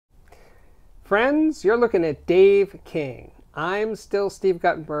Friends, you're looking at Dave King. I'm still Steve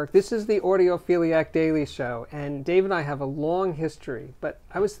Guttenberg. This is the Audiophiliac Daily Show, and Dave and I have a long history. But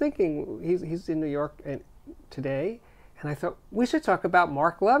I was thinking, he's in New York today, and I thought we should talk about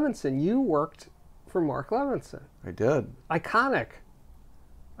Mark Levinson. You worked for Mark Levinson. I did. Iconic.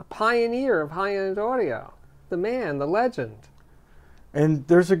 A pioneer of high-end audio. The man, the legend. And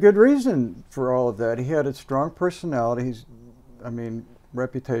there's a good reason for all of that. He had a strong personality.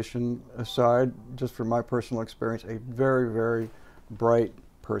 Reputation aside, just from my personal experience, a very, very bright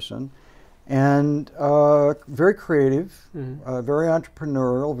person. And very creative, very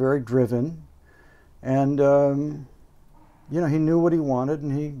entrepreneurial, very driven. And, he knew what he wanted,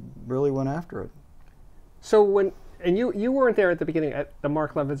 and he really went after it. So you weren't there at the beginning at the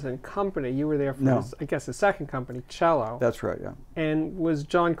Mark Levinson company. You were there for, I guess, the second company, Cello. That's right, yeah. And was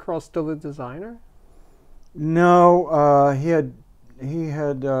John Curl still the designer? No, he had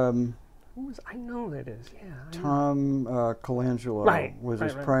who was, I know that is, yeah. Tom Colangelo was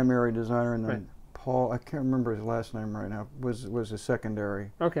his primary designer, and then Paul, I can't remember his last name right now, was a secondary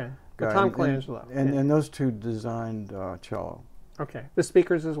guy. Tom Colangelo. And those two designed Cello. Okay. The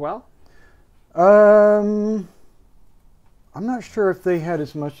speakers as well? I'm not sure if they had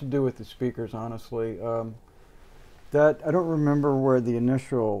as much to do with the speakers, honestly. That I don't remember where the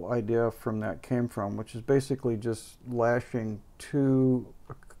initial idea from that came from, which is basically just lashing two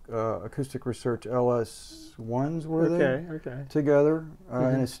Acoustic Research LS1s together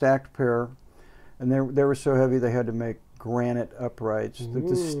in a stacked pair, and they were so heavy they had to make granite uprights.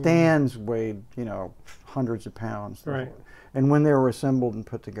 The stands weighed hundreds of pounds. Right. And when they were assembled and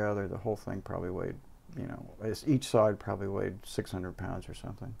put together, the whole thing probably weighed, each side probably weighed 600 pounds or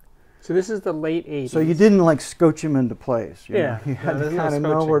something. So this is the late 80s. So you didn't scotch them into place. You know? You had to kind of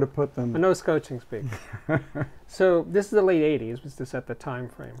know where to put them. No scotching speak. So this is the late 80s, was to set the time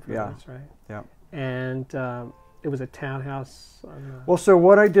frame for this, right? Yeah. And it was a townhouse. Well, so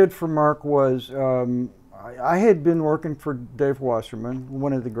what I did for Mark was I had been working for Dave Wasserman,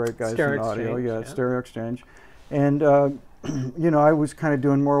 one of the great guys in audio. Stereo Exchange. And I was kind of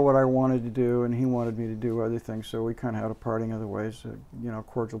doing more what I wanted to do, and he wanted me to do other things, so we kind of had a parting other ways,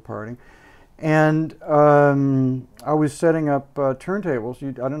 cordial parting. And I was setting up turntables.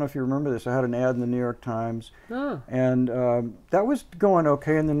 I don't know if you remember this. I had an ad in the New York Times, and that was going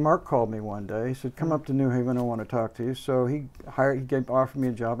okay. And then Mark called me one day. He said, "Come up to New Haven. I want to talk to you." So he offered me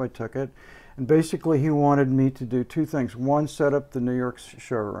a job. I took it, and basically he wanted me to do two things. One, set up the New York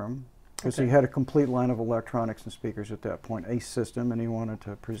showroom, because he had a complete line of electronics and speakers at that point, a system, and he wanted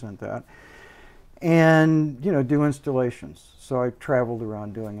to present that. And, do installations. So I traveled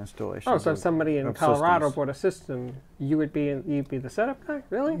around doing installations. Oh, so if somebody in Colorado bought a system, you'd be the setup guy?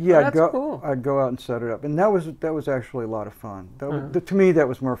 Really? Yeah, cool. I'd go out and set it up. And that was actually a lot of fun. To me, that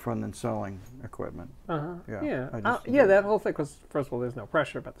was more fun than selling equipment. That whole thing was, first of all, there's no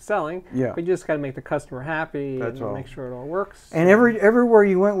pressure about the selling. Yeah. But you just got to make the customer happy make sure it all works. And everywhere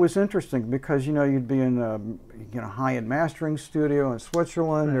you went was interesting, because, you'd be in a high-end mastering studio in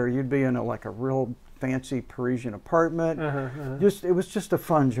Switzerland, or you'd be in a real fancy Parisian apartment. It was just a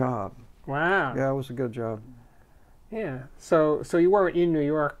fun job. Wow. Yeah, it was a good job. Yeah. So you were in New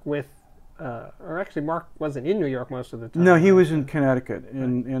York with, or actually Mark wasn't in New York most of the time. No, he was in Connecticut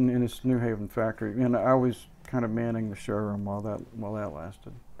in his New Haven factory, and I was kind of manning the showroom while that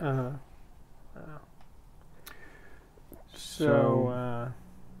lasted. So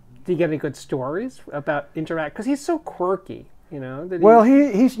do you get any good stories about interact? Because he's so quirky. Well,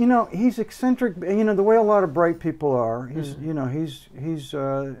 he's eccentric. The way a lot of bright people are. He's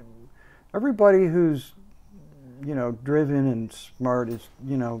everybody who's driven and smart is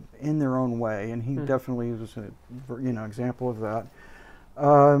in their own way, and he definitely was an example of that.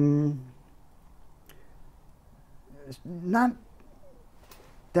 Not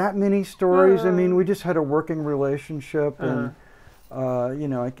that many stories. We just had a working relationship, and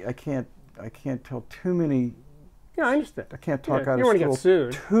I can't tell too many. Yeah, I understand. I can't talk out of school get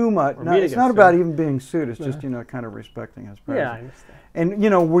sued too much. It's not about even being sued. It's just kind of respecting his privacy. Yeah, I understand. And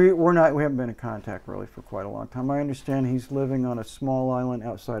we haven't been in contact really for quite a long time. I understand he's living on a small island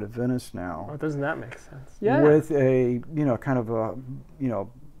outside of Venice now. Oh, doesn't that make sense? Yeah. With a kind of a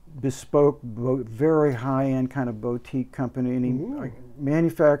bespoke, very high-end kind of boutique company, and he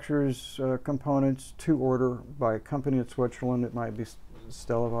manufactures components to order by a company in Switzerland. It might be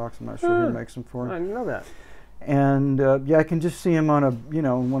Stellavox. I'm not sure who makes them for him. I didn't know that. And I can just see him on a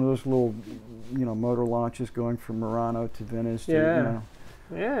one of those little motor launches going from Murano to Venice. Yeah.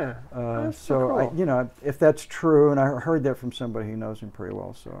 So cool. if that's true, and I heard that from somebody who knows him pretty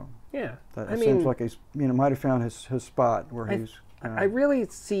well. So yeah, it seems like he's might have found his spot where he's. I really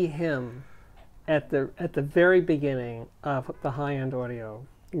see him at the very beginning of the high-end audio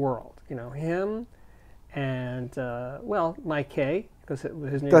world. You know, him and well, Mike Kay, because it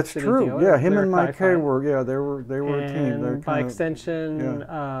was his New York City dealer. That's true. Yeah, him and Mike Kay were they were a team. And by extension,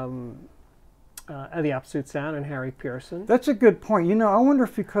 the Absolute Sound and Harry Pearson. That's a good point. You know, I wonder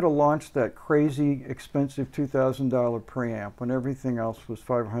if he could have launched that crazy expensive $2,000 preamp when everything else was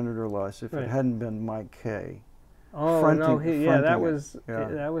 $500 or less if it hadn't been Mike Kay. Oh no, that was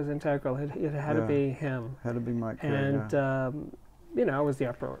integral. It had to be him. Had to be Mike Kay. And you know, it was the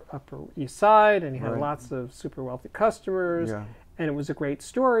Upper East Side, and he had lots of super wealthy customers. Yeah. And it was a great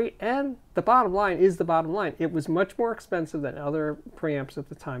story. And the bottom line is the bottom line. It was much more expensive than other preamps at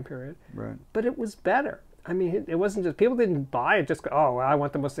the time period. Right. But it was better. I mean, it wasn't just, people didn't buy it just go, oh, well, I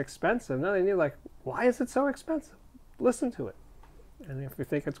want the most expensive. No, they knew, like, why is it so expensive? Listen to it. And if you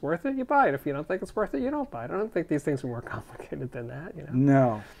think it's worth it, you buy it. If you don't think it's worth it, you don't buy it. I don't think these things are more complicated than that, you know.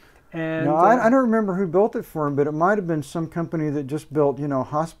 No. And no, I don't remember who built it for him, but it might have been some company that just built, you know,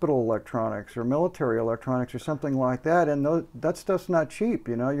 hospital electronics or military electronics or something like that. And that stuff's not cheap,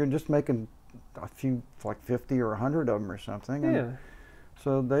 you know. You're just making a few, like 50 or 100 of them or something. And yeah.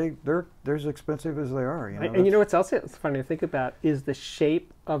 So they're as expensive as they are. You know, and you know what's else it's funny to think about is the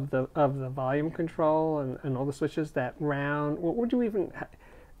shape of the volume control and all the switches. That round. What would you even?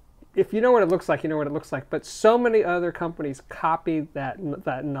 If you know what it looks like, you know what it looks like. But so many other companies copied that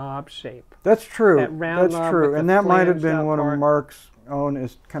knob shape. That's true. That round That's true. And that might have been one of Mark's own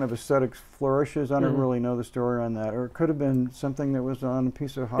as kind of aesthetic flourishes. I don't really know the story on that. Or it could have been something that was on a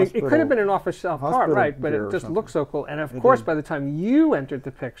piece of hospital. It could have been an off-the-shelf part, right? But it just looked so cool. And of course, by the time you entered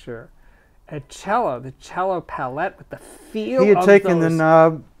the picture, the cello palette with the feel. He had taken the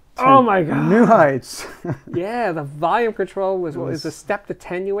knob. Oh my God! New heights. Yeah, the volume control was a stepped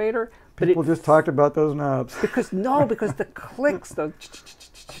attenuator. People just talked about those knobs. Because the clicks,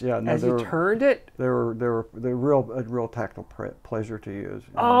 as you turned it, they were a real tactile pleasure to use.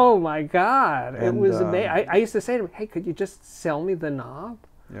 You know? Oh my God! And, it was amazing. I used to say to him, "Hey, could you just sell me the knob?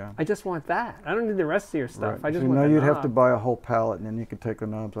 Yeah. I just want that. I don't need the rest of your stuff. Right. I just want the knob." You'd have to buy a whole pallet, and then you could take the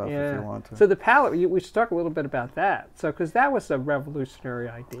knobs off if you want to. So the pallet, we should talk a little bit about that. So because that was a revolutionary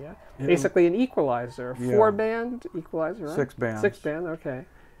idea, basically an equalizer, 4-band equalizer, right? 6 bands. 6 band, okay.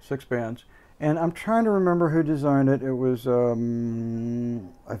 6 bands. And I'm trying to remember who designed it. It was a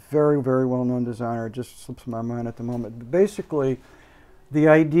very, very well-known designer. It just slips my mind at the moment. But basically, the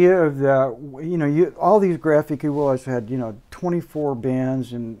idea of that, you know, all these graphic equalizers had, you know, 24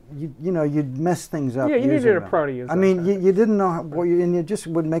 bands, and you know, you'd mess things up. Yeah, you needed a pro to use. I mean, you didn't know how, and it just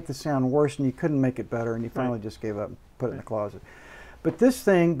would make the sound worse, and you couldn't make it better, and you finally just gave up and put it in the closet. But this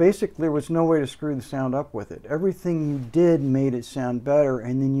thing, basically, there was no way to screw the sound up with it. Everything you did made it sound better,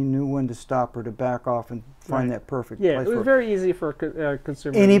 and then you knew when to stop or to back off and find that perfect place. Yeah, it was very easy for a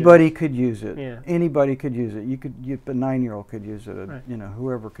consumer. Anybody could use it. Yeah. Anybody could use it. A 9-year-old could use it. You know,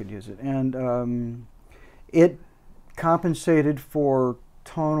 whoever could use it. And it compensated for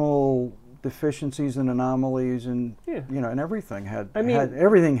tonal deficiencies and anomalies, and you know, and everything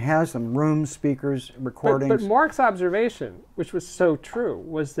everything has them. Rooms, speakers, recordings. But Mark's observation, which was so true,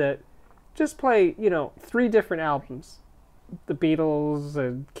 was that just play, you know, 3 different albums, the Beatles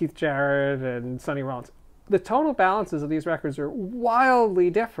and Keith Jarrett and Sonny Rollins. The tonal balances of these records are wildly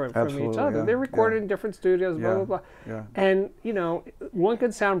different from each other. Yeah, they're recorded in different studios, blah blah blah. Yeah. And you know, one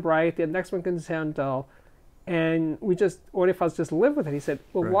could sound bright, the next one can sound dull. And audiophiles just live with it. He said,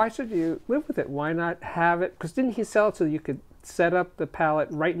 well, why should you live with it? Why not have it? Because didn't he sell it so that you could set up the palette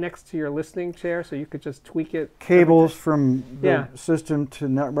right next to your listening chair so you could just tweak it? Cables from the system to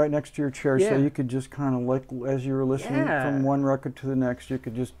right next to your chair so you could just kind of, like, as you were listening from one record to the next, you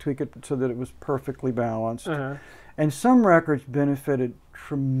could just tweak it so that it was perfectly balanced. And some records benefited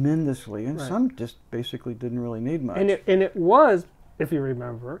tremendously, and some just basically didn't really need much. And it was, if you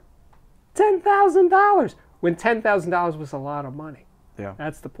remember, $10,000. When $10,000 was a lot of money. Yeah.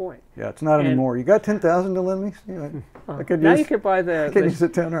 That's the point. Yeah, it's not anymore. You got $10,000 to lend me? Now you could buy the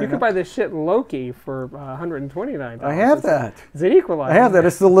you could buy the shit Loki for $129. I have that. It's an equalizer. I have that.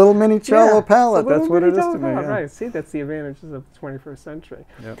 It's the little mini cello palette. That's what it is to me. Right. See, that's the advantages of the 21st century.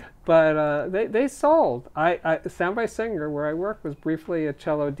 Yep. But they sold. Sound by Singer, where I worked, was briefly a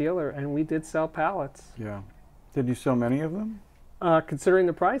cello dealer, and we did sell palettes. Yeah. Did you sell many of them? Considering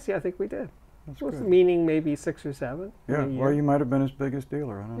the price, yeah, I think we did. Meaning maybe 6 or 7. Yeah, well, you might have been his biggest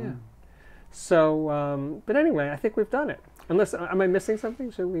dealer. I don't know. So, but anyway, I think we've done it. Unless, am I missing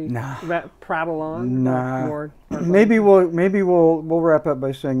something? Should we prattle on? Nah. More maybe we'll wrap up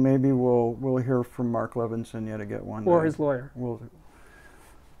by saying maybe we'll hear from Mark Levinson yet again one day. Or his lawyer.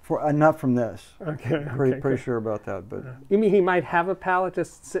 Not from this. Okay. Pretty sure about that. But you mean he might have a palate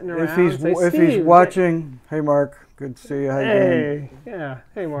just sitting around? If he's watching, hey Mark, good to see you. How you doing? Yeah.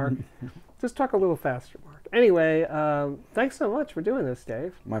 Hey Mark. Just talk a little faster, Mark. Anyway, thanks so much for doing this,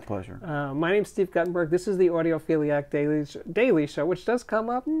 Dave. My pleasure. My name's Steve Guttenberg. This is the Audiophiliac Daily Show, which does come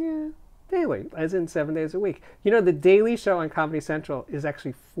up daily, as in 7 days a week. You know, the Daily Show on Comedy Central is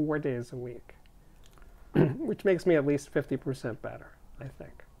actually 4 days a week, which makes me at least 50% better, I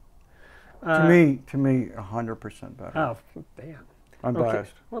think. To me, 100% better. Oh, damn. I'm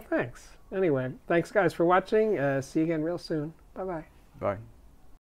biased. Well, thanks. Anyway, thanks guys for watching. See you again real soon. Bye-bye. Bye.